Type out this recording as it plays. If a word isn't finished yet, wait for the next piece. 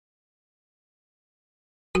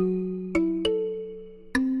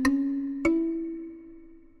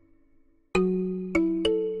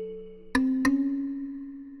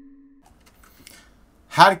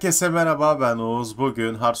Herkese merhaba, ben Oğuz.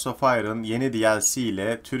 Bugün HOI4'ın yeni DLC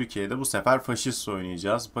ile Türkiye'de bu sefer Faşist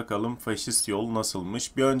oynayacağız. Bakalım Faşist yol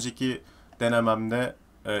nasılmış? Bir önceki denememde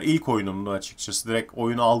ilk oyunumdu açıkçası. Direkt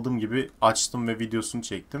oyunu aldığım gibi açtım ve videosunu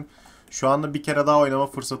çektim. Şu anda bir kere daha oynama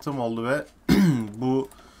fırsatım oldu ve bu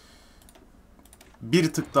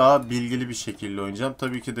bir tık daha bilgili bir şekilde oynayacağım.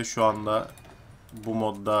 Tabii ki de şu anda bu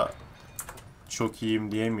modda çok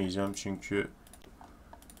iyiyim diyemeyeceğim çünkü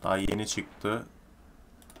daha yeni çıktı.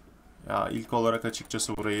 Ya ilk olarak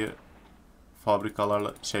açıkçası burayı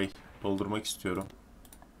fabrikalarla doldurmak istiyorum.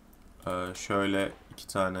 Şöyle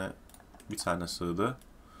bir tane sığdı.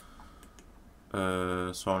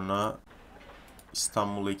 Sonra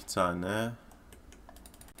İstanbul'a 2 tane,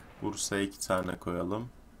 Bursa'ya 2 tane koyalım.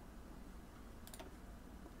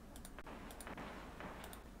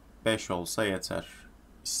 5 olsa yeter.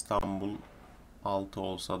 İstanbul 6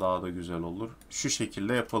 olsa daha da güzel olur. Şu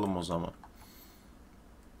şekilde yapalım o zaman.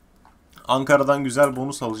 Ankara'dan güzel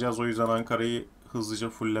bonus alacağız. O yüzden Ankara'yı hızlıca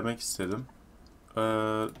fulllemek istedim.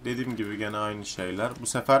 Dediğim gibi gene aynı şeyler. Bu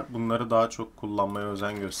sefer bunları daha çok kullanmaya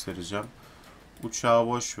özen göstereceğim. Uçağı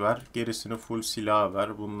boş ver. Gerisini full silah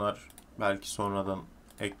ver. Bunlar belki sonradan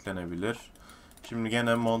eklenebilir. Şimdi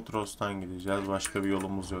gene Montros'tan gideceğiz. Başka bir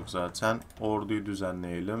yolumuz yok zaten. Orduyu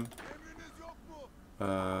düzenleyelim.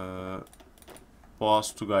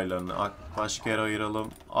 Boğaz Tugaylarını başka yere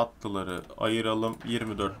ayıralım. Atlıları ayıralım.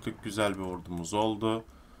 24'lük güzel bir ordumuz oldu.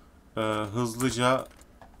 Hızlıca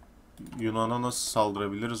Yunan'a nasıl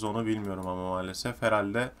saldırabiliriz onu bilmiyorum ama maalesef.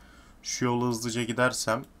 Herhalde şu yolu hızlıca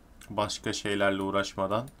gidersem başka şeylerle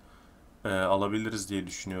uğraşmadan alabiliriz diye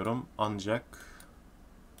düşünüyorum. Ancak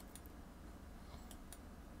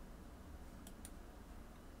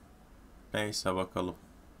neyse bakalım.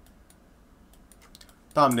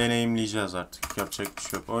 Tam deneyimleyeceğiz artık. Yapacak bir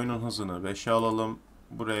şey yok. Oyunun hızını 5'e alalım.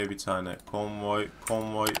 Buraya bir tane konvoy.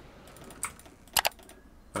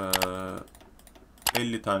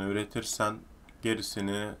 50 tane üretirsen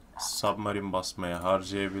gerisini submarine basmaya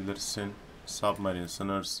harcayabilirsin. Submarine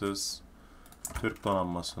sınırsız. Türk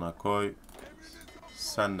donanmasına koy.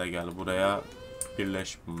 Sen de gel buraya.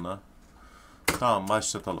 Birleş bununla. Tamam,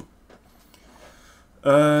 başlatalım.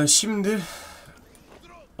 Şimdi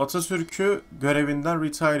Atatürk'ü görevinden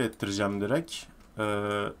retire ettireceğim direkt.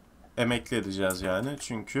 Emekli edeceğiz yani.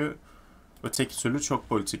 Çünkü öteki türlü çok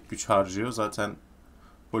politik güç harcıyor. Zaten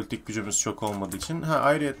politik gücümüz çok olmadığı için.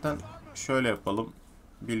 Ayrıyetten şöyle yapalım.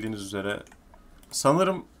 Bildiğiniz üzere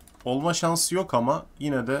sanırım olma şansı yok ama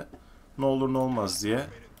yine de ne olur ne olmaz diye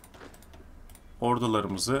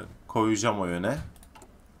ordularımızı koyacağım o yöne.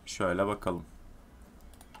 Şöyle bakalım.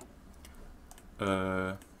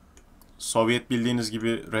 Sovyet bildiğiniz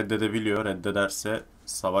gibi reddedebiliyor. Reddederse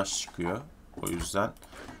savaş çıkıyor. O yüzden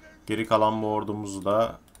geri kalan bu ordumuzu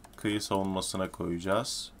da kıyı savunmasına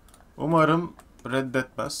koyacağız. Umarım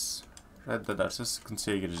reddetmez. Reddederse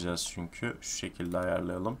sıkıntıya gireceğiz çünkü. Şu şekilde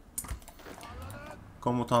ayarlayalım.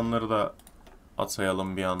 Komutanları da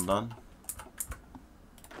atayalım bir yandan.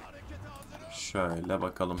 Şöyle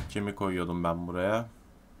bakalım. Kimi koyuyordum ben buraya?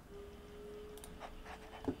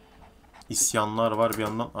 İsyanlar var bir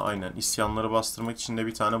yandan. Aynen. İsyanları bastırmak için de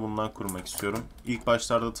bir tane bundan kurmak istiyorum. İlk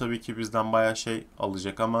başlarda tabii ki bizden bayağı şey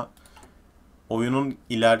alacak ama oyunun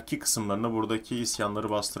ileriki kısımlarında buradaki isyanları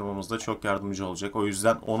bastırmamızda çok yardımcı olacak. O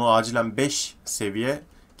yüzden onu acilen 5 seviye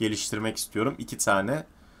geliştirmek istiyorum. 2 tane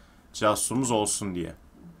casusumuz olsun diye.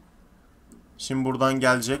 Şimdi buradan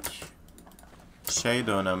gelecek şey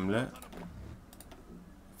de önemli.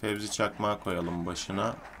 Fevzi çakmağı koyalım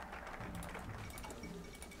başına.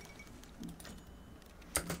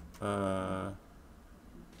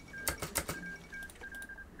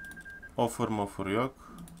 Offer yok.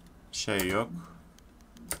 Şey yok.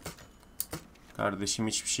 Kardeşim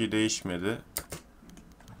hiçbir şey değişmedi.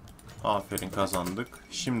 Aferin, kazandık.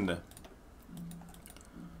 Şimdi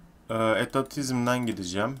etatizmden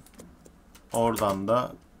gideceğim. Oradan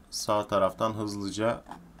da sağ taraftan hızlıca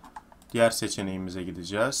diğer seçeneğimize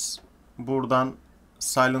gideceğiz. Buradan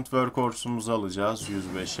Silent Workhorse'umuzu alacağız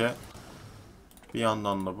 105'e. Bir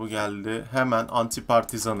yandan da bu geldi. Hemen anti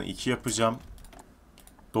partizanı 2 yapacağım.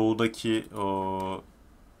 Doğudaki o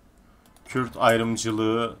Kürt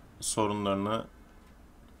ayrımcılığı sorunlarını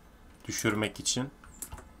düşürmek için.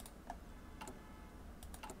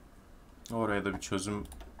 Oraya da bir çözüm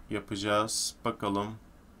yapacağız. Bakalım.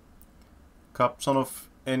 Captain of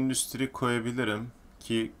Endüstri koyabilirim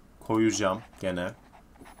ki koyacağım gene.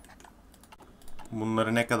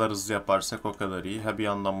 Bunları ne kadar hızlı yaparsak o kadar iyi. Bir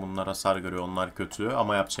yandan bunlar hasar görüyor, onlar kötü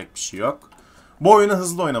ama yapacak bir şey yok. Bu oyunu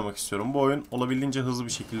hızlı oynamak istiyorum. Bu oyun olabildiğince hızlı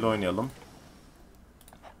bir şekilde oynayalım.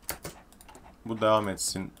 Bu devam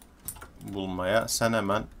etsin bulmaya. Sen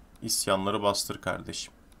hemen isyanları bastır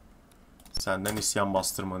kardeşim. Senden isyan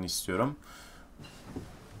bastırmanı istiyorum.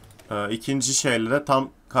 İkinci şeyle de tam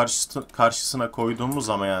karşısına koyduğumuz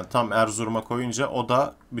zaman, yani tam Erzurum'a koyunca o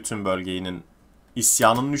da bütün bölgenin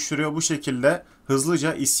isyanını düşürüyor. Bu şekilde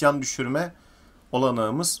hızlıca isyan düşürme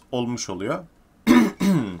olanağımız olmuş oluyor.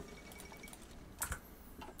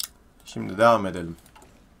 Şimdi devam edelim.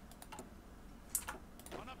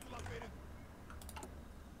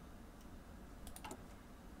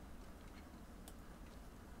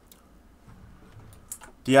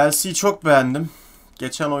 DLC'yi çok beğendim.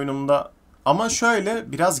 Geçen oyunumda ama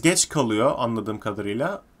şöyle biraz geç kalıyor anladığım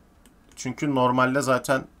kadarıyla. Çünkü normalde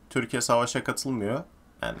zaten Türkiye savaşa katılmıyor.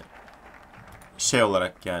 Yani şey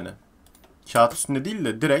olarak, yani kağıt üstünde değil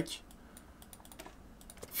de direkt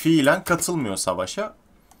fiilen katılmıyor savaşa.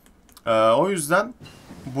 O yüzden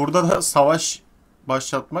burada da savaş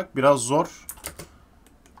başlatmak biraz zor.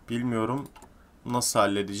 Bilmiyorum nasıl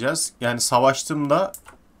halledeceğiz. Yani savaştığımda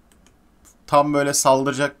tam böyle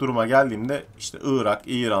saldıracak duruma geldiğimde işte Irak,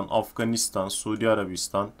 İran, Afganistan, Suudi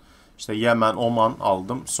Arabistan, işte Yemen, Oman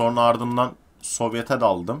aldım. Sonra ardından Sovyet'e de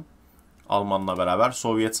aldım. Almanla beraber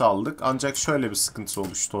Sovyet'i aldık. Ancak şöyle bir sıkıntı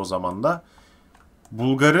oluştu o zaman da.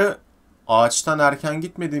 Bulgar'ı ağaçtan erken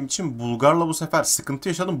gitmediğim için Bulgar'la bu sefer sıkıntı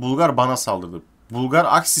yaşadım. Bulgar bana saldırdı. Bulgar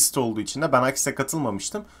Aksis'te olduğu için de ben Aksis'e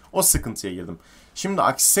katılmamıştım. O sıkıntıya girdim. Şimdi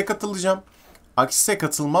Aksis'e katılacağım. Aksis'e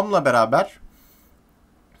katılmamla beraber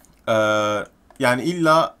yani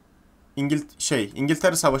illa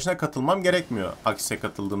İngiltere Savaşı'na katılmam gerekmiyor Aksis'e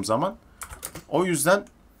katıldığım zaman. O yüzden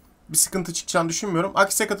bir sıkıntı çıkacağını düşünmüyorum.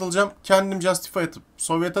 Aksis'e katılacağım. Kendim justify atıp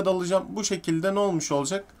Sovyet'e dalacağım. Bu şekilde ne olmuş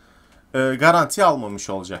olacak? Garanti almamış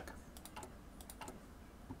olacak.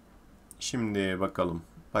 Şimdi bakalım.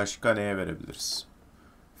 Başka neye verebiliriz?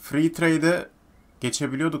 Free Trade'e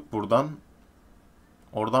geçebiliyorduk buradan.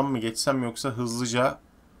 Oradan mı geçsem yoksa hızlıca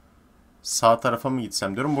sağ tarafa mı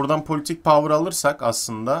gitsem diyorum. Buradan politik power alırsak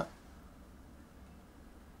aslında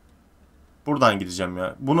buradan gideceğim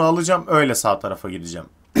ya. Bunu alacağım, öyle sağ tarafa gideceğim.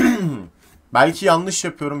 Belki yanlış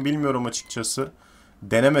yapıyorum, bilmiyorum açıkçası.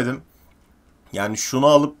 Denemedim. Yani şunu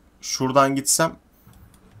alıp şuradan gitsem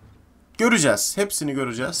göreceğiz. Hepsini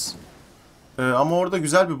göreceğiz. Ama orada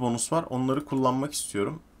güzel bir bonus var. Onları kullanmak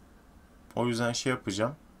istiyorum. O yüzden şey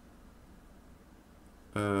yapacağım.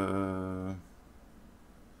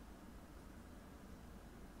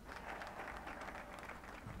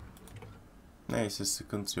 Neyse,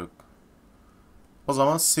 sıkıntı yok. O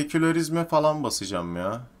zaman sekülerizme falan basacağım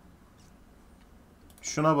ya.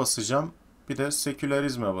 Şuna basacağım. Bir de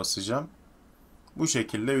sekülerizme basacağım. Bu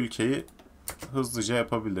şekilde ülkeyi hızlıca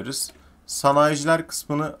yapabiliriz. Sanayiciler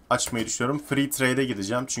kısmını açmayı düşünüyorum. Free Trade'e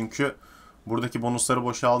gideceğim. Çünkü buradaki bonusları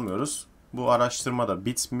boşa almıyoruz. Bu araştırma da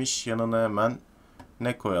bitmiş. Yanına hemen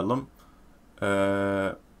ne koyalım?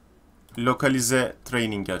 Lokalize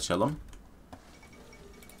training açalım.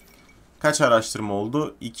 Kaç araştırma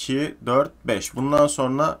oldu? 2, 4, 5. Bundan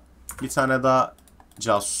sonra bir tane daha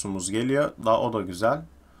casusumuz geliyor. Daha o da güzel.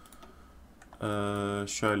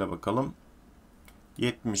 Şöyle bakalım.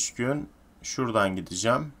 70 gün. Şuradan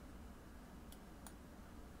gideceğim.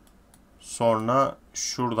 Sonra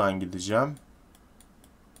şuradan gideceğim.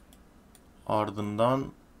 Ardından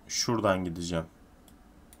şuradan gideceğim.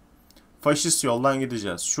 Faşist yoldan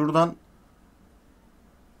gideceğiz. Şuradan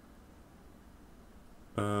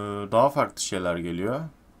daha farklı şeyler geliyor.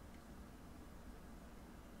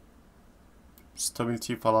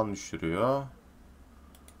 Stability falan düşürüyor.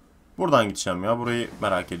 Buradan gideceğim ya. Burayı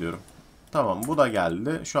merak ediyorum. Tamam, bu da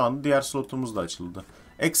geldi. Şu an diğer slotumuz da açıldı.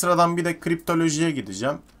 Ekstradan bir de kriptolojiye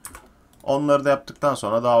gideceğim. Onları da yaptıktan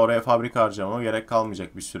sonra daha oraya fabrika harcamama gerek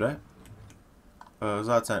kalmayacak bir süre.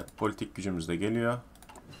 Zaten politik gücümüz de geliyor.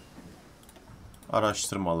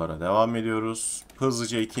 Araştırmalara devam ediyoruz.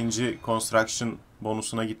 Hızlıca ikinci construction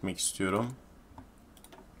bonusuna gitmek istiyorum.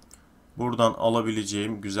 Buradan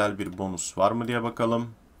alabileceğim güzel bir bonus var mı diye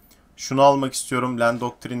bakalım. Şunu almak istiyorum. Land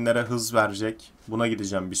doktrinlere hız verecek. Buna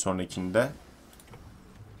gideceğim bir sonrakinde.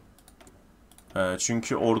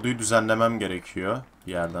 Çünkü orduyu düzenlemem gerekiyor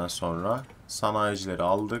bir yerden sonra. Sanayicileri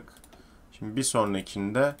aldık. Şimdi bir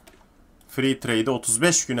sonrakinde Free Trade'i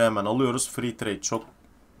 35 güne hemen alıyoruz. Free Trade çok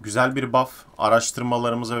güzel bir buff.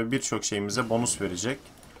 Araştırmalarımıza ve birçok şeyimize bonus verecek.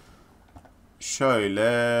 Şöyle.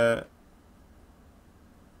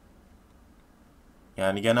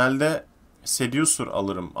 Yani genelde Seducer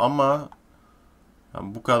alırım ama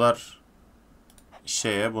yani bu kadar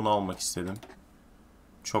şeye bunu almak istedim.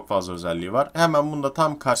 Çok fazla özelliği var. Hemen bunu da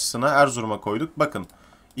tam karşısına Erzurum'a koyduk. Bakın,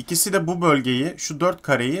 ikisi de bu bölgeyi, şu 4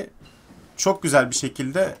 kareyi çok güzel bir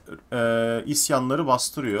şekilde isyanları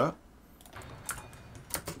bastırıyor.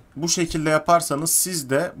 bu şekilde yaparsanız siz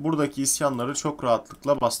de buradaki isyanları çok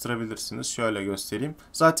rahatlıkla bastırabilirsiniz. Şöyle göstereyim.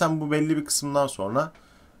 Zaten bu belli bir kısımdan sonra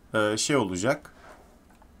şey olacak.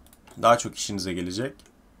 Daha çok işinize gelecek.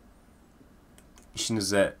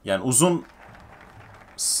 İşinize yani uzun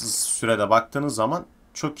sürede baktığınız zaman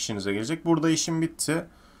çok işinize gelecek. Burada işim bitti.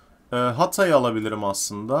 Hatay'ı alabilirim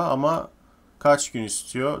aslında ama kaç gün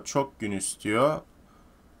istiyor? Çok gün istiyor.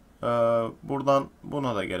 Buradan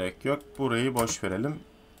buna da gerek yok. Burayı boş verelim.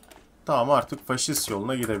 Tamam, artık faşist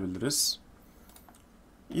yoluna gidebiliriz.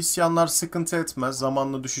 İsyanlar sıkıntı etmez.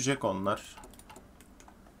 Zamanla düşecek onlar.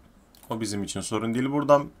 O bizim için sorun değil.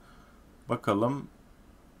 Buradan bakalım.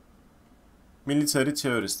 Military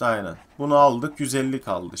Terrorist, aynen. Bunu aldık. 150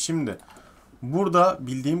 kaldı. Şimdi burada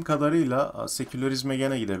bildiğim kadarıyla sekülerizme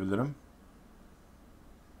gene gidebilirim.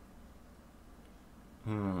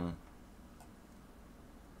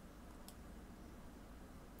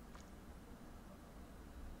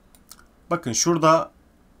 Bakın şurada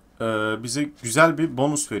bize güzel bir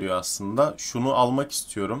bonus veriyor aslında. Şunu almak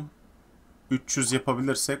istiyorum. 300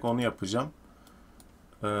 yapabilirsek onu yapacağım.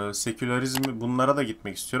 Sekülerizmi bunlara da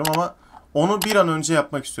gitmek istiyorum ama onu bir an önce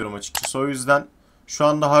yapmak istiyorum açıkçası. O yüzden şu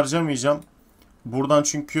anda harcamayacağım. Buradan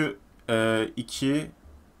çünkü 2,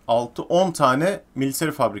 6, 10 tane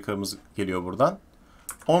military fabrikamız geliyor buradan.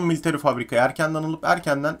 10 military fabrikayı erkenden alıp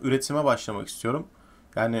erkenden üretime başlamak istiyorum.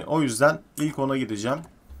 Yani o yüzden ilk ona gideceğim.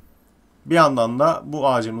 Bir yandan da bu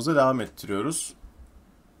ağacımızı devam ettiriyoruz.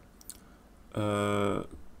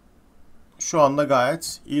 Şu anda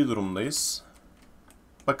gayet iyi durumdayız.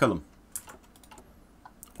 Bakalım.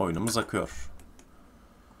 Oyunumuz akıyor.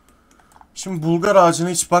 Şimdi Bulgar ağacına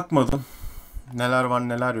hiç bakmadım. Neler var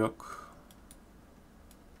neler yok.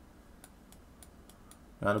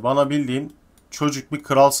 Yani bana bildiğin çocuk bir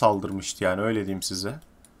kral saldırmıştı, yani öyle diyeyim size.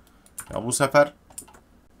 Ya bu sefer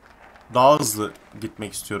daha hızlı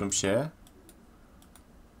gitmek istiyorum şeye.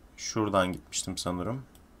 Şuradan gitmiştim sanırım.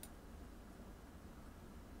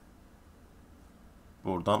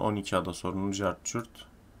 Buradan 12 ada sorunu cart cürt.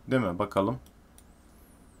 Değil mi? Bakalım.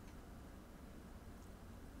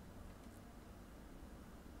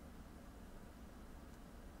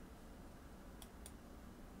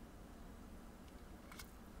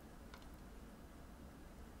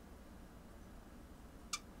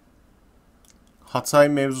 Hatay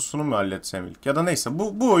mevzusunu mu halletsem ilk? Ya da neyse,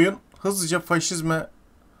 bu oyun hızlıca faşizme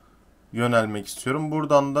yönelmek istiyorum.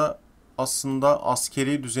 Buradan da aslında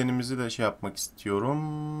askeri düzenimizi de şey yapmak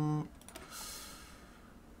istiyorum.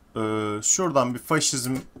 Şuradan bir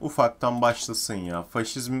faşizm ufaktan başlasın ya.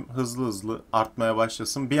 Faşizm hızlı hızlı artmaya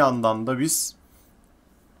başlasın. Bir yandan da biz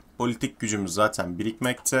politik gücümüz zaten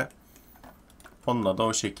birikmekte. Onunla da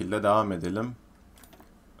o şekilde devam edelim.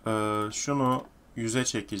 Şunu 100'e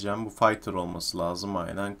çekeceğim. Bu fighter olması lazım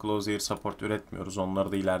aynen. Close air support üretmiyoruz.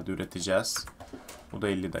 Onları da ileride üreteceğiz. Bu da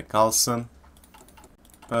 50'de kalsın.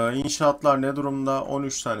 İnşaatlar ne durumda?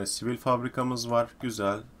 13 tane sivil fabrikamız var.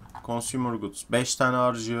 Güzel. Consumer goods 5 tane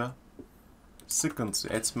harcıyor. Sıkıntı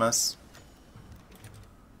etmez.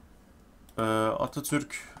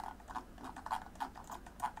 Atatürk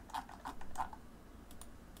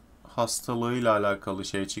hastalığıyla alakalı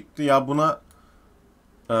şey çıktı. Ya buna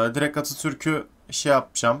direkt Atatürk'ü şey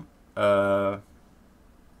yapacağım.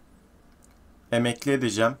 Emekli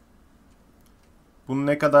edeceğim. Bunun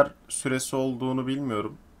ne kadar süresi olduğunu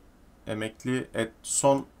bilmiyorum.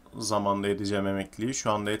 Son zamanda edeceğim emekliyi.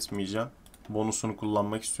 Şu anda etmeyeceğim. Bonusunu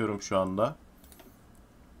kullanmak istiyorum şu anda.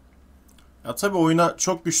 Ya tabii oyuna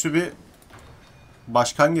çok güçlü bir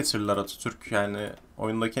başkan getirirler Atatürk. Yani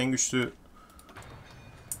oyundaki en güçlü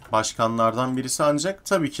başkanlardan birisi, ancak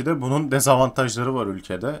tabii ki de bunun dezavantajları var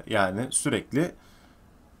ülkede. Yani sürekli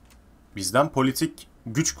bizden politik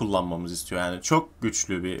güç kullanmamız istiyor. Yani çok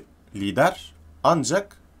güçlü bir lider,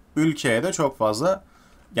 ancak ülkeye de çok fazla,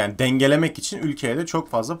 yani dengelemek için ülkeye de çok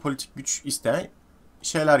fazla politik güç isteyen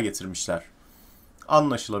şeyler getirmişler.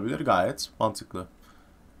 Anlaşılabilir, gayet mantıklı.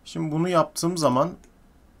 Şimdi bunu yaptığım zaman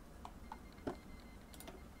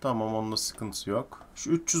tamam, onunla sıkıntı yok. Şu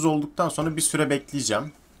 300 olduktan sonra bir süre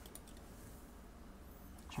bekleyeceğim.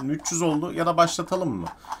 Şimdi 300 oldu, ya da başlatalım mı?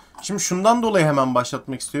 Şimdi şundan dolayı hemen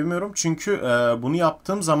başlatmak istemiyorum. Çünkü bunu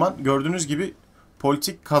yaptığım zaman gördüğünüz gibi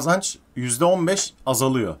politik kazanç %15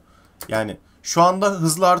 azalıyor. Yani şu anda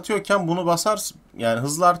hızlı artıyorken bunu basar, yani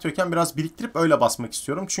hızlı artıyorken biraz biriktirip öyle basmak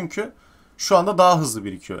istiyorum. Çünkü şu anda daha hızlı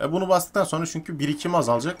birikiyor. Bunu bastıktan sonra çünkü birikimi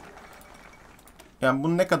azalacak. Yani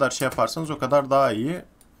bunu ne kadar şey yaparsanız o kadar daha iyi.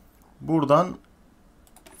 Buradan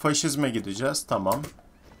faşizme gideceğiz. Tamam.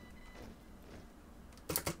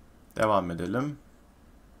 Devam edelim.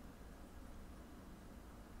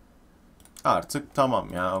 Artık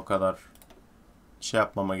tamam ya, o kadar şey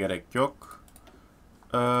yapmama gerek yok.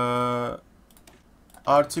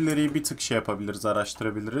 Artilleriyi bir tık şey yapabiliriz,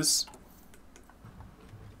 araştırabiliriz.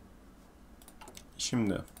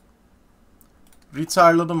 Şimdi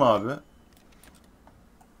retire'ladım abi.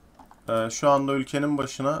 Şu anda ülkenin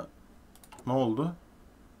başına ne oldu?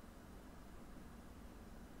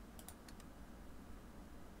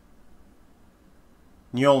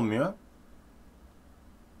 Niye olmuyor?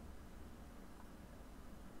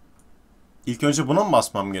 İlk önce buna mı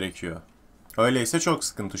basmam gerekiyor? Öyleyse çok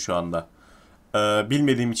sıkıntı şu anda.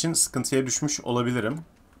 Bilmediğim için sıkıntıya düşmüş olabilirim.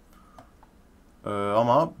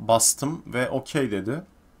 Ama bastım ve okey dedi.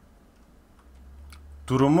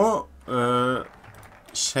 Durumu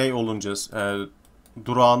şey olunca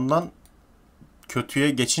durağından kötüye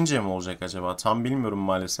geçince mi olacak acaba? Tam bilmiyorum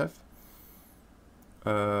maalesef.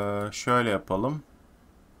 Şöyle yapalım.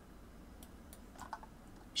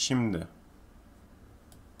 Şimdi.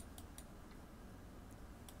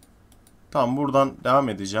 Tamam, buradan devam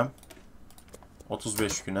edeceğim.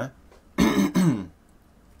 35 güne.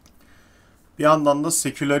 Bir yandan da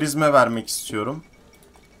sekülerizme vermek istiyorum.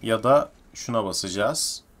 Ya da şuna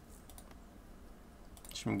basacağız.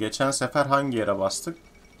 Şimdi geçen sefer hangi yere bastık?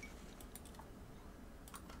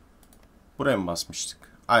 Buraya mı basmıştık?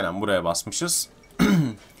 Aynen, buraya basmışız.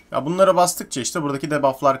 Ya bunlara bastıkça işte buradaki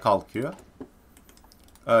debufflar kalkıyor.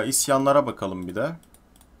 İsyanlara bakalım bir de.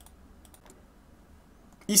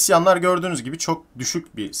 İsyanlar gördüğünüz gibi çok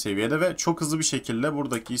düşük bir seviyede ve çok hızlı bir şekilde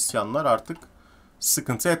buradaki isyanlar artık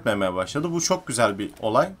sıkıntı etmemeye başladı. Bu çok güzel bir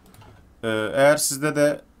olay. Eğer sizde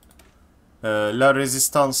de La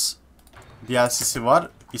Resistance DLC'si var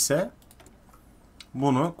ise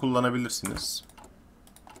bunu kullanabilirsiniz.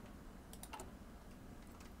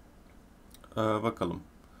 Bakalım.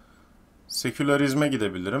 Sekülerizme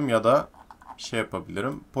gidebilirim ya da şey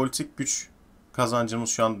yapabilirim. Politik güç kazancımız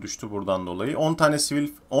şu an düştü buradan dolayı. 10 tane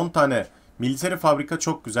sivil, 10 tane militeri fabrika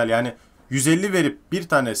çok güzel. Yani 150 verip bir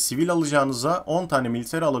tane sivil alacağınıza 10 tane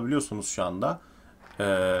militeri alabiliyorsunuz şu anda.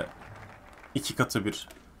 2 katı bir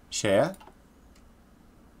şeye.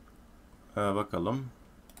 Bakalım.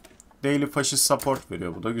 Daily Faşist support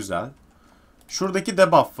veriyor. Bu da güzel. Şuradaki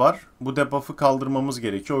debuff var. Bu debuff'ı kaldırmamız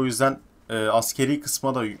gerekiyor. O yüzden askeri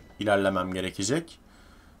kısma da ilerlemem gerekecek.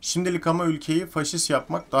 Şimdilik ama ülkeyi faşist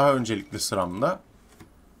yapmak daha öncelikli sıramda.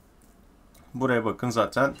 Buraya bakın,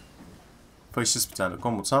 zaten faşist bir tane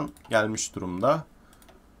komutan gelmiş durumda.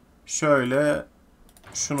 Şöyle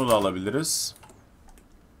şunu da alabiliriz.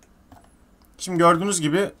 Şimdi gördüğünüz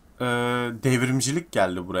gibi devrimcilik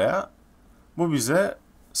geldi buraya. Bu bize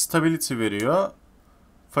stability veriyor.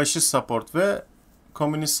 Faşist support ve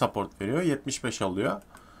komünist support veriyor. 75 alıyor.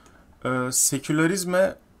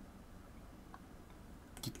 Sekülerizme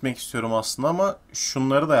gitmek istiyorum aslında ama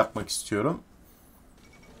şunları da yapmak istiyorum.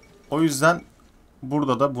 O yüzden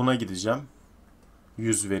burada da buna gideceğim.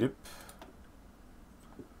 100 verip.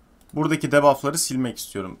 Buradaki debuffları silmek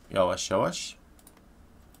istiyorum yavaş yavaş.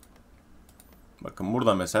 Bakın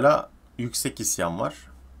burada mesela yüksek isyan var.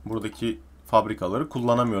 Buradaki fabrikaları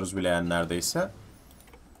kullanamıyoruz bile yani neredeyse.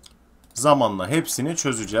 Zamanla hepsini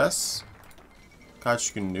çözeceğiz.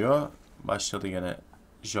 Kaç gün diyor. Başladı gene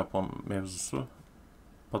Japon mevzusu.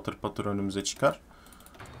 Patır patır önümüze çıkar.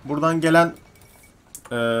 Buradan gelen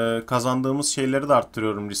kazandığımız şeyleri de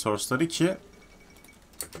arttırıyorum, resource'ları ki.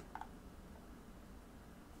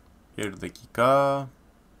 Bir dakika.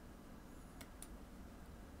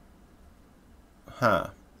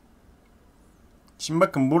 Ha. Şimdi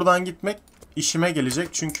bakın, buradan gitmek işime gelecek.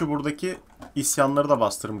 Çünkü buradaki isyanları da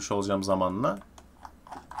bastırmış olacağım zamanla.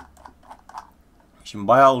 Şimdi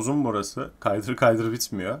bayağı uzun burası. Kaydır kaydır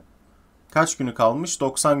bitmiyor. Kaç günü kalmış?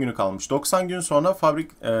 90 günü kalmış. 90 gün sonra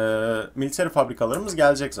militeri fabrikalarımız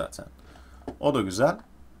gelecek zaten. O da güzel.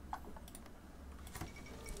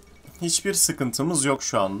 Hiçbir sıkıntımız yok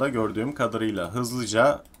şu anda gördüğüm kadarıyla.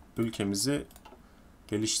 Hızlıca ülkemizi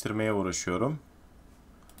geliştirmeye uğraşıyorum.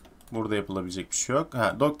 Burada yapılabilecek bir şey yok.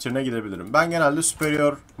 Doktrine gidebilirim. Ben genelde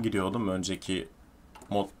superior gidiyordum önceki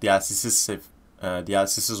mod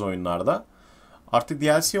DLC'siz oyunlarda. Artık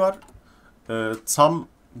DLC var. Tam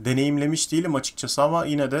deneyimlemiş değilim açıkçası ama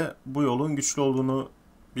yine de bu yolun güçlü olduğunu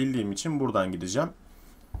bildiğim için buradan gideceğim.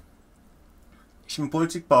 Şimdi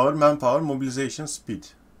politik power, manpower, mobilization, speed.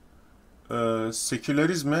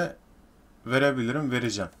 Sekülerizme verebilirim,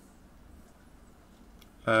 vereceğim.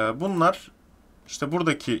 Bunlar işte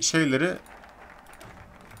buradaki şeyleri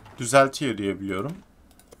düzeltiyor diye biliyorum.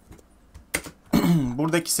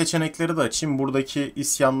 Buradaki seçenekleri de açayım. Buradaki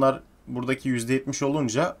isyanlar buradaki %70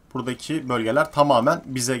 olunca buradaki bölgeler tamamen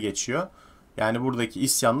bize geçiyor. Yani buradaki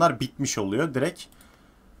isyanlar bitmiş oluyor. Direkt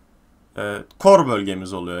core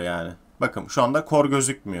bölgemiz oluyor yani. Bakın şu anda kor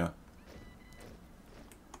gözükmüyor.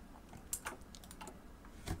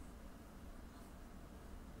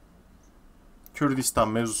 Kürdistan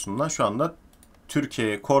mevzusundan şu anda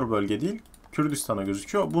Türkiye'ye kor bölge değil, Kürdistan'a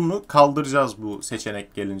gözüküyor. Bunu kaldıracağız bu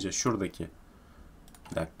seçenek gelince. Şuradaki.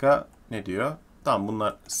 Bir dakika. Ne diyor? Tamam,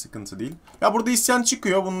 bunlar sıkıntı değil. Ya burada isyan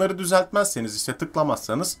çıkıyor. Bunları düzeltmezseniz, işte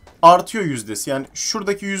tıklamazsanız artıyor yüzdesi. Yani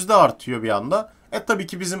şuradaki yüzde artıyor bir anda. Tabii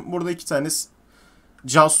ki bizim burada 2 tane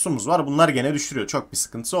casusumuz var. Bunlar gene düşürüyor. Çok bir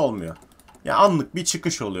sıkıntısı olmuyor. Yani anlık bir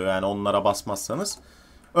çıkış oluyor yani onlara basmazsanız.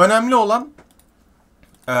 Önemli olan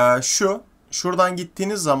şu. Şuradan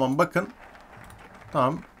gittiğiniz zaman bakın.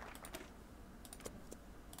 Tamam.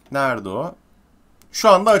 Nerede o? Şu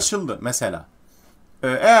anda açıldı mesela.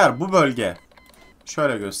 Eğer bu bölge,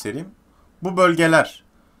 şöyle göstereyim. Bu bölgeler,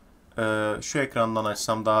 şu ekrandan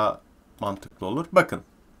açsam daha mantıklı olur. Bakın.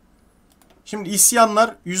 Şimdi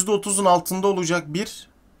isyanlar %30'un altında olacak bir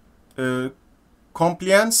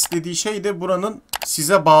compliance dediği şey de buranın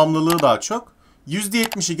size bağımlılığı daha çok.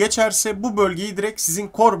 %70'i geçerse bu bölgeyi direkt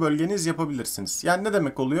sizin core bölgeniz yapabilirsiniz. Yani ne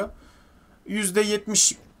demek oluyor?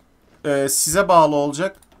 %70 size bağlı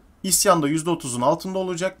olacak. İsyan da %30'un altında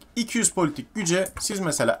olacak. 200 politik güce siz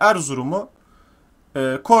mesela Erzurum'u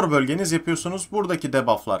core bölgeniz yapıyorsunuz. Buradaki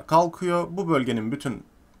debufflar kalkıyor. Bu bölgenin bütün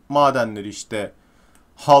madenleri, işte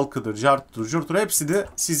halkıdır, carttır, curtur, hepsi de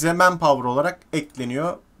size manpower olarak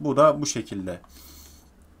ekleniyor. Bu da bu şekilde.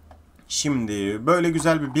 Şimdi böyle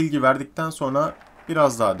güzel bir bilgi verdikten sonra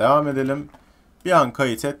biraz daha devam edelim. Bir an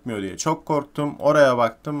kayıt etmiyor diye çok korktum. Oraya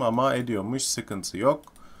baktım ama ediyormuş, sıkıntı yok.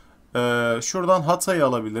 Şuradan Hatay'ı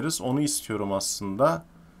alabiliriz. Onu istiyorum aslında.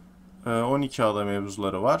 12 ada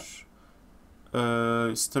mevzuları var.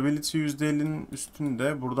 Stability %50'nin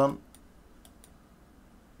üstünde. Buradan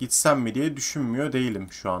gitsem mi diye düşünmüyor değilim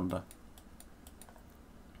şu anda.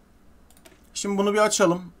 Şimdi bunu bir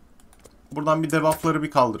açalım. Buradan bir debuffları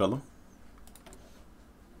bir kaldıralım.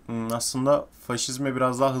 Aslında faşizme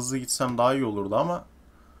biraz daha hızlı gitsem daha iyi olurdu ama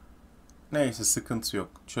neyse, sıkıntı yok.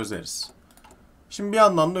 Çözeriz. Şimdi bir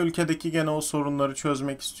yandan da ülkedeki gene o sorunları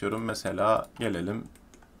çözmek istiyorum. Mesela gelelim.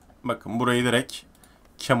 Bakın burayı direkt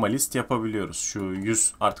Kemalist yapabiliyoruz. Şu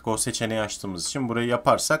 100 artık o seçeneği açtığımız için burayı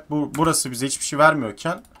yaparsak, burası bize hiçbir şey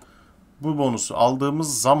vermiyorken bu bonusu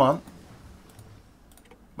aldığımız zaman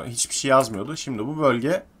hiçbir şey yazmıyordu. Şimdi bu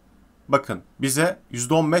bölge bakın bize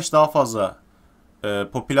 %15 daha fazla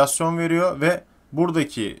popülasyon veriyor ve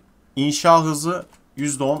buradaki inşa hızı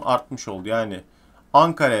 %10 artmış oldu. Yani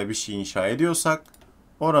Ankara'ya bir şey inşa ediyorsak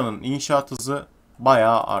oranın inşaat hızı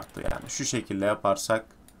bayağı arttı. Yani şu şekilde yaparsak,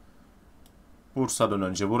 Bursa'dan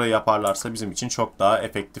önce burayı yaparlarsa bizim için çok daha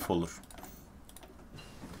efektif olur.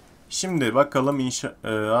 Şimdi bakalım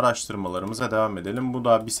araştırmalarımıza devam edelim. Bu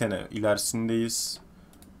da bir sene ilerisindeyiz.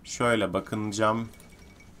 Şöyle bakınacağım.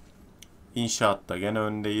 İnşaatta gene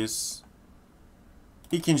öndeyiz.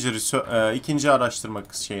 İkinci araştırma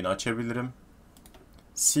şeyini açabilirim.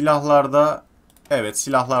 Silahlarda, evet,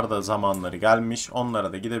 silahlarda zamanları gelmiş.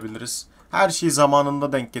 Onlara da gidebiliriz. Her şeyi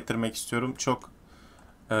zamanında denk getirmek istiyorum. Çok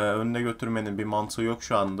önüne götürmenin bir mantığı yok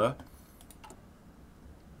şu anda.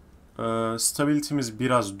 Stability'miz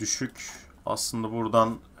biraz düşük. Aslında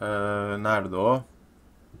buradan nerede o?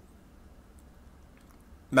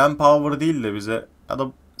 Manpower değil de bize, ya da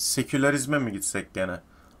sekülerizme mi gitsek gene?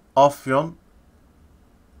 Afyon.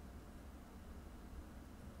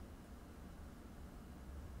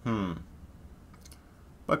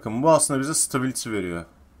 Bakın bu aslında bize stability veriyor.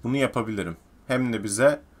 Bunu yapabilirim. Hem de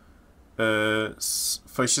bize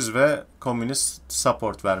faşist ve komünist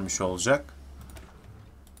support vermiş olacak.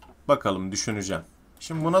 Bakalım, düşüneceğim.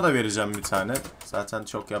 Şimdi buna da vereceğim bir tane. Zaten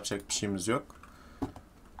çok yapacak bir şeyimiz yok.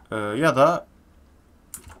 Ya da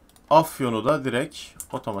Afyon'u da direkt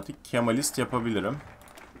otomatik Kemalist yapabilirim.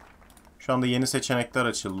 Şu anda yeni seçenekler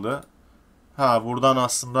açıldı. Ha, buradan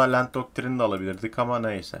aslında Land Doctrine'i de alabilirdik ama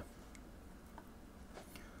neyse.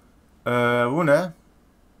 Bu ne?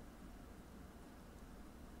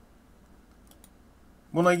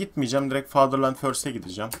 Buna gitmeyeceğim. Direkt Fatherland First'e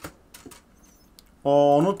gideceğim.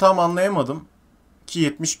 Onu tam anlayamadım. Ki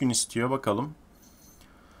 70 gün istiyor. Bakalım.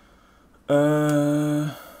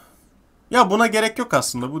 Ya buna gerek yok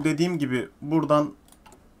aslında. Bu dediğim gibi buradan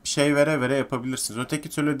şey vere vere yapabilirsiniz. Öteki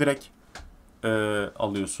türlü direkt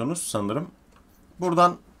alıyorsunuz sanırım.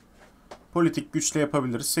 Buradan politik güçle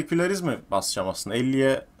yapabiliriz. Sekülerizmi basacağım aslında.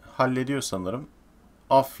 50'ye hallediyor sanırım.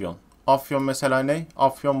 Afyon. Afyon mesela ne?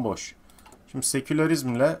 Afyon boş. Şimdi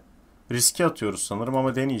sekülerizmle riske atıyoruz sanırım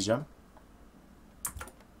ama deneyeceğim.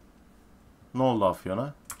 Ne oldu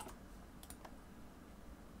Afyon'a?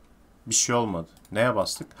 Bir şey olmadı. Neye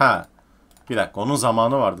bastık? Ha. Bir dakika, onun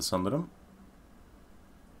zamanı vardı sanırım.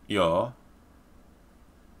 Yo.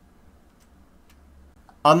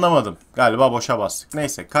 Anlamadım. Galiba boşa bastık.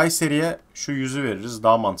 Neyse, Kayseri'ye şu 100'ü veririz.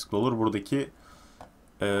 Daha mantıklı olur. Buradaki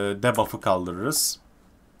debuff'ı kaldırırız.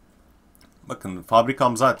 Bakın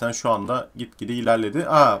fabrikam zaten şu anda gitgide ilerledi.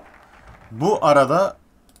 Bu arada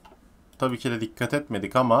tabii ki de dikkat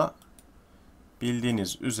etmedik ama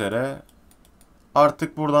bildiğiniz üzere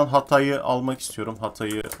artık buradan Hatay'ı almak istiyorum.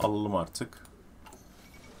 Hatay'ı alalım artık.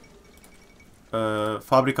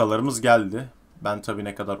 Fabrikalarımız geldi. Ben tabii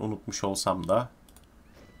ne kadar unutmuş olsam da.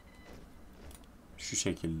 Şu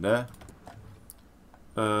şekilde.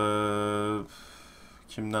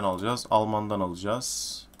 Kimden alacağız? Alman'dan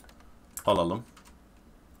alacağız. Alalım.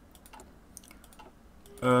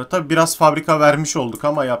 Tabii biraz fabrika vermiş olduk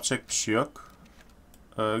ama yapacak bir şey yok.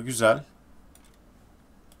 Güzel.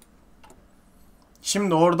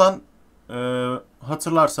 Şimdi oradan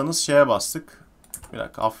hatırlarsanız şeye bastık. Bir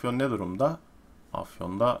dakika, Afyon ne durumda?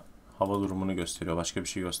 Afyon'da hava durumunu gösteriyor. Başka bir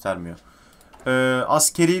şey göstermiyor.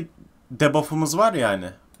 Askeri debuff'ımız var yani.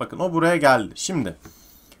 Bakın o buraya geldi. Şimdi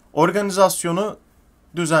organizasyonu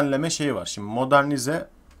düzenleme şeyi var. Şimdi modernize.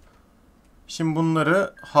 Şimdi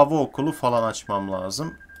bunları hava okulu falan açmam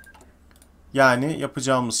lazım. Yani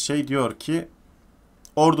yapacağımız şey diyor ki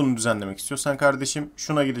ordunu düzenlemek istiyorsan kardeşim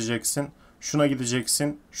şuna gideceksin, şuna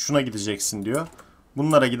gideceksin, şuna gideceksin diyor.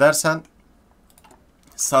 Bunlara gidersen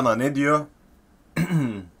sana ne diyor?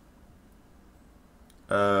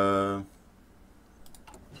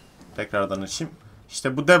 Tekrardan açayım.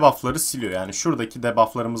 İşte bu debuff'ları siliyor. Yani şuradaki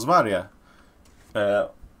debuff'larımız var ya.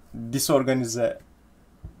 Disorganize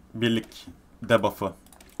birlik debuff'ı.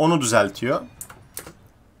 Onu düzeltiyor.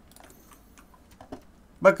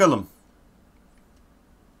 Bakalım.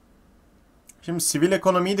 Şimdi sivil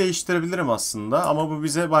ekonomiyi değiştirebilirim aslında. Ama bu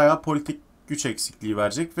bize bayağı politik güç eksikliği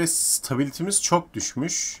verecek. Ve stabilitemiz çok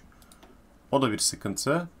düşmüş. O da bir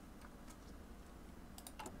sıkıntı.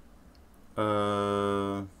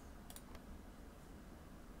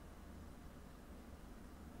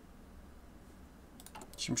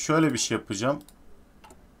 Şimdi şöyle bir şey yapacağım.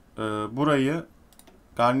 Burayı,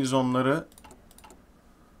 garnizonları,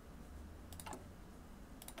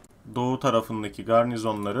 doğu tarafındaki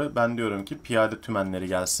garnizonları ben diyorum ki piyade tümenleri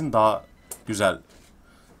gelsin. Daha güzel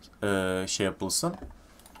şey yapılsın.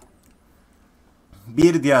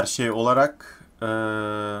 Bir diğer şey olarak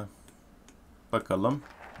bakalım.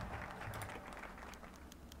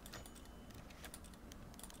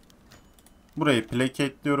 Burayı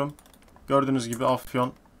plaketliyorum. Gördüğünüz gibi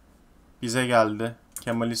Afyon bize geldi.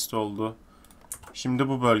 Kemalist oldu. Şimdi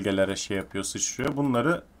bu bölgelere şey yapıyor, sıçrıyor.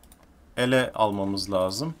 Bunları ele almamız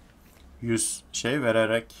lazım. 100 şey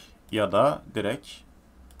vererek ya da direkt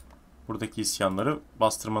buradaki isyanları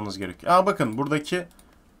bastırmanız gerekiyor. Bakın buradaki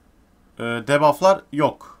debufflar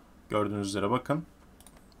yok. Gördüğünüz üzere bakın.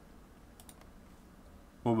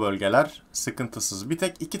 Bu bölgeler sıkıntısız. Bir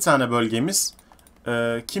tek 2 tane bölgemiz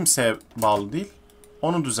kimseye bağlı değil.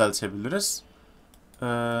 Onu düzeltebiliriz.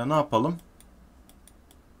 Ne yapalım?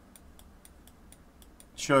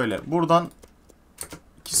 Şöyle buradan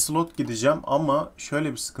 2 slot gideceğim ama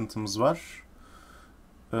şöyle bir sıkıntımız var.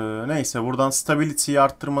 Neyse buradan stability'yi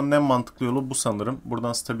arttırmanın en mantıklı yolu bu sanırım.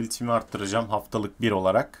 Buradan stability'mi arttıracağım haftalık 1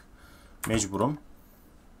 olarak. Mecburum.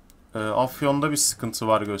 Afyon'da bir sıkıntı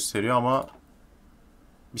var gösteriyor ama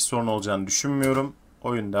bir sorun olacağını düşünmüyorum.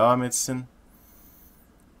 Oyun devam etsin.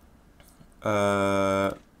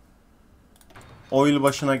 Oil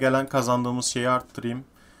başına gelen kazandığımız şeyi arttırayım.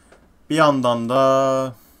 Bir yandan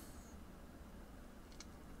da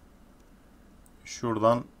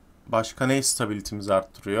şuradan başka ne stability'mizi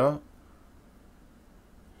arttırıyor?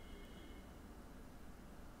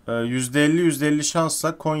 %50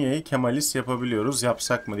 şansla Konya'yı Kemalist yapabiliyoruz.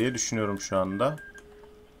 Yapsak mı diye düşünüyorum şu anda.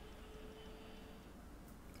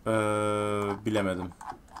 Bilemedim.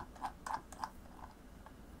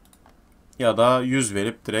 Ya da 100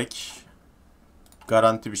 verip direkt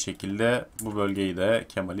garanti bir şekilde bu bölgeyi de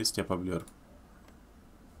Kemalist yapabiliyorum.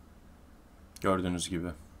 Gördüğünüz gibi.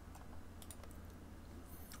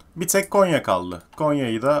 Bir tek Konya kaldı.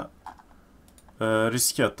 Konya'yı da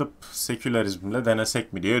riske atıp sekülerizmle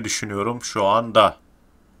denesek mi diye düşünüyorum şu anda.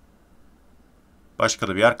 Başka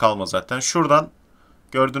da bir yer kalmaz zaten. Şuradan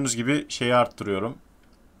gördüğünüz gibi şeyi arttırıyorum.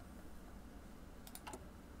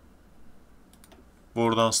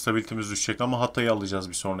 Buradan stabilitemiz düşecek ama Hatay'ı alacağız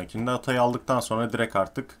bir sonrakinde. Hatay'ı aldıktan sonra direkt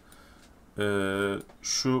artık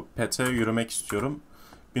şu pete yürümek istiyorum.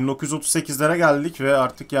 1938'lere geldik ve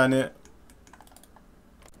artık yani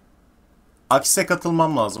Akse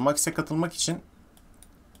katılmam lazım. Akse katılmak için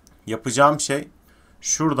yapacağım şey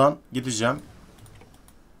şuradan gideceğim.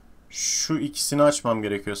 Şu ikisini açmam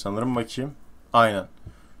gerekiyor sanırım. Bakayım. Aynen.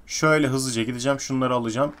 Şöyle hızlıca gideceğim. Şunları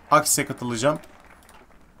alacağım. Aksi'ye katılacağım.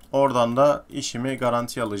 Oradan da işimi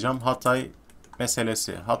garantiye alacağım. Hatay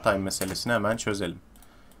meselesini hemen çözelim.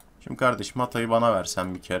 Şimdi kardeşim Hatay'ı bana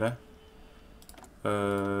versen bir kere.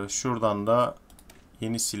 Şuradan da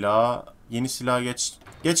yeni silah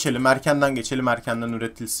geçelim. Erkenden geçelim. Erkenden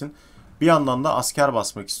üretilsin. Bir yandan da asker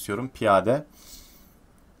basmak istiyorum. Piyade.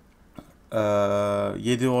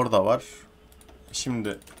 7 orada var.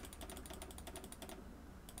 Şimdi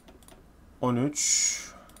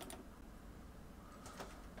 13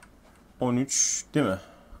 değil mi?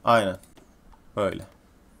 Aynen. Böyle.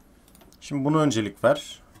 Şimdi bunu öncelik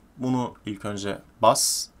ver. Bunu ilk önce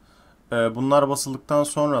bas. Bunlar basıldıktan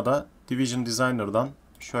sonra da Division Designer'dan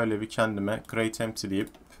şöyle bir kendime Create Empty deyip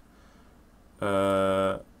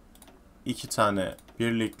 2 tane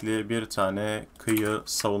birlikli, bir tane kıyı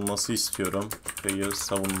savunması istiyorum. Kıyı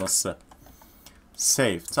savunması.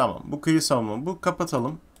 Save. Tamam. Bu kıyı savunma. Bu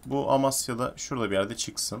kapatalım. Bu Amasya'da şurada bir yerde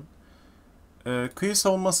çıksın. Kıyı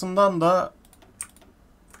savunmasından da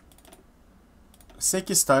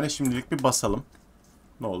 8 tane şimdilik bir basalım.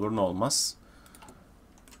 Ne olur ne olmaz.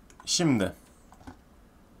 Şimdi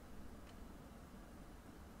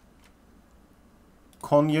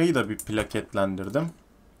Konya'yı da bir plaketlendirdim.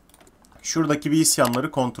 Şuradaki bir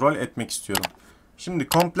isyanları kontrol etmek istiyorum. Şimdi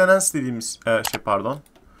compliance dediğimiz pardon.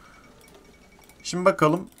 Şimdi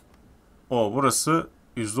bakalım. Burası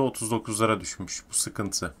 %39'lara düşmüş. Bu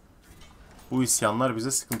sıkıntı. Bu isyanlar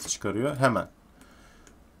bize sıkıntı çıkarıyor. Hemen.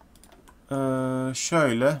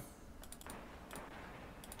 Şöyle.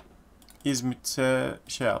 İzmit'e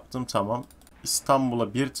yaptım. Tamam.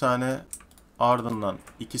 İstanbul'a bir tane. Ardından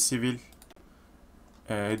 2 sivil.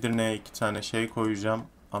 Edirne'ye 2 tane koyacağım.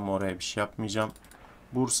 Ama oraya bir şey yapmayacağım.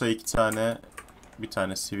 Bursa 2 tane. Bir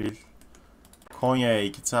tane sivil. Konya'ya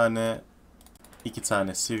 2 tane. 2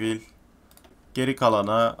 tane sivil. Geri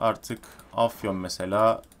kalana artık Afyon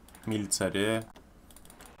mesela. Military.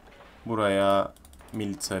 Buraya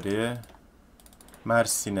military.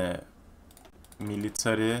 Mersin'e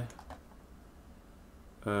military.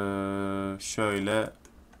 Şöyle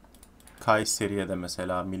Kayseri'ye de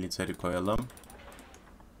mesela military koyalım.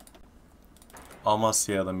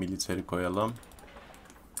 Amasya'ya da military koyalım.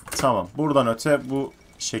 Tamam. Buradan öte bu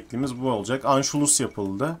şeklimiz bu olacak. Anschluss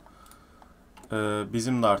yapıldı.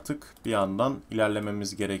 Bizim de artık bir yandan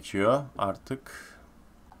ilerlememiz gerekiyor. Artık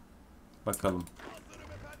bakalım.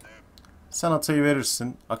 Sen Hatay'ı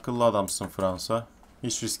verirsin. Akıllı adamsın Fransa.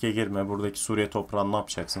 Hiç riske girme. Buradaki Suriye toprağını ne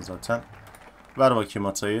yapacaksın zaten? Ver bakayım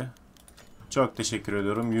Hatay'ı. Çok teşekkür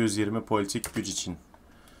ediyorum. 120 politik güç için.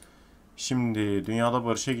 Şimdi dünyada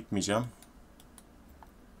barışa gitmeyeceğim.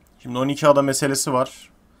 Şimdi 12 ada meselesi var.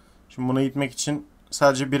 Şimdi buna gitmek için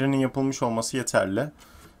sadece birinin yapılmış olması yeterli.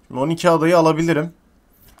 Şimdi 12 adayı alabilirim.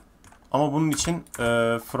 Ama bunun için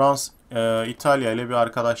İtalya ile bir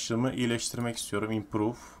arkadaşlığımı iyileştirmek istiyorum.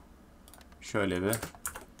 Improve. Şöyle bir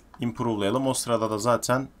improve'layalım. O sırada da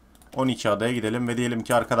zaten 12 adaya gidelim ve diyelim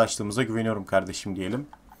ki arkadaşlığımıza güveniyorum kardeşim diyelim.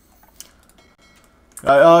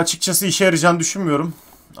 Ya, açıkçası işe yarayacağını düşünmüyorum.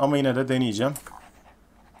 Ama yine de deneyeceğim.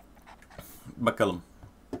 Bakalım.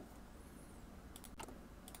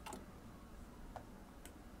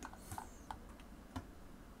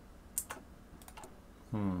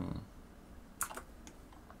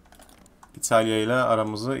 İtalya ile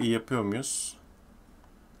aramızı iyi yapıyor muyuz?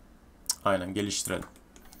 Aynen, geliştirelim.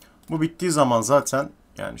 Bu bittiği zaman zaten,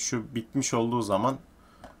 yani şu bitmiş olduğu zaman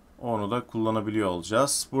onu da kullanabiliyor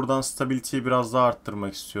olacağız. Buradan stability'yi biraz daha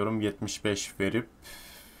arttırmak istiyorum. 75 verip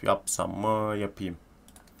yapsam mı? Yapayım.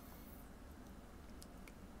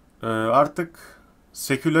 Artık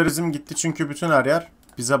sekülerizm gitti çünkü bütün her yer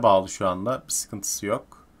bize bağlı şu anda. Bir sıkıntısı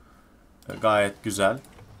yok. Gayet güzel.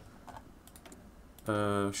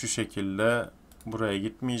 Şu şekilde buraya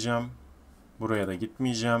gitmeyeceğim. Buraya da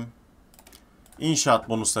gitmeyeceğim. İnşaat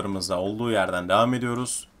bonuslarımızda olduğu yerden devam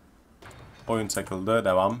ediyoruz. Oyun takıldı.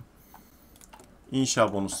 Devam.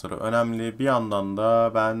 İnşaat bonusları önemli. Bir yandan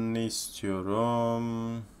da ben ne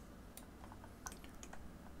istiyorum?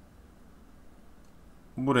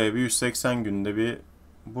 Buraya bir 180 günde bir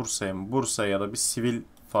Bursa'ya ya da bir sivil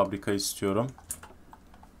fabrika istiyorum.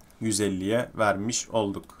 150'ye vermiş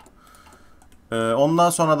olduk. Ondan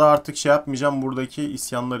sonra da artık yapmayacağım. Buradaki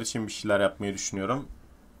isyanlar için bir şeyler yapmayı düşünüyorum.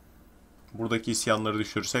 Buradaki isyanları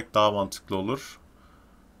düşürsek daha mantıklı olur.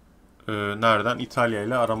 Nereden? İtalya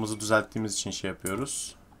ile aramızı düzelttiğimiz için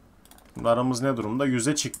yapıyoruz. Şimdi aramız ne durumda?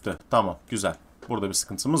 100'e çıktı. Tamam, güzel. Burada bir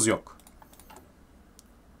sıkıntımız yok.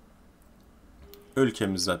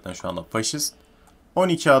 Ülkemiz zaten şu anda faşist.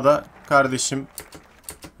 12 ada kardeşim,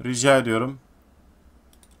 rica ediyorum.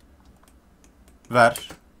 Ver.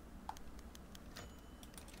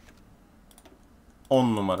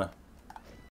 10 numara.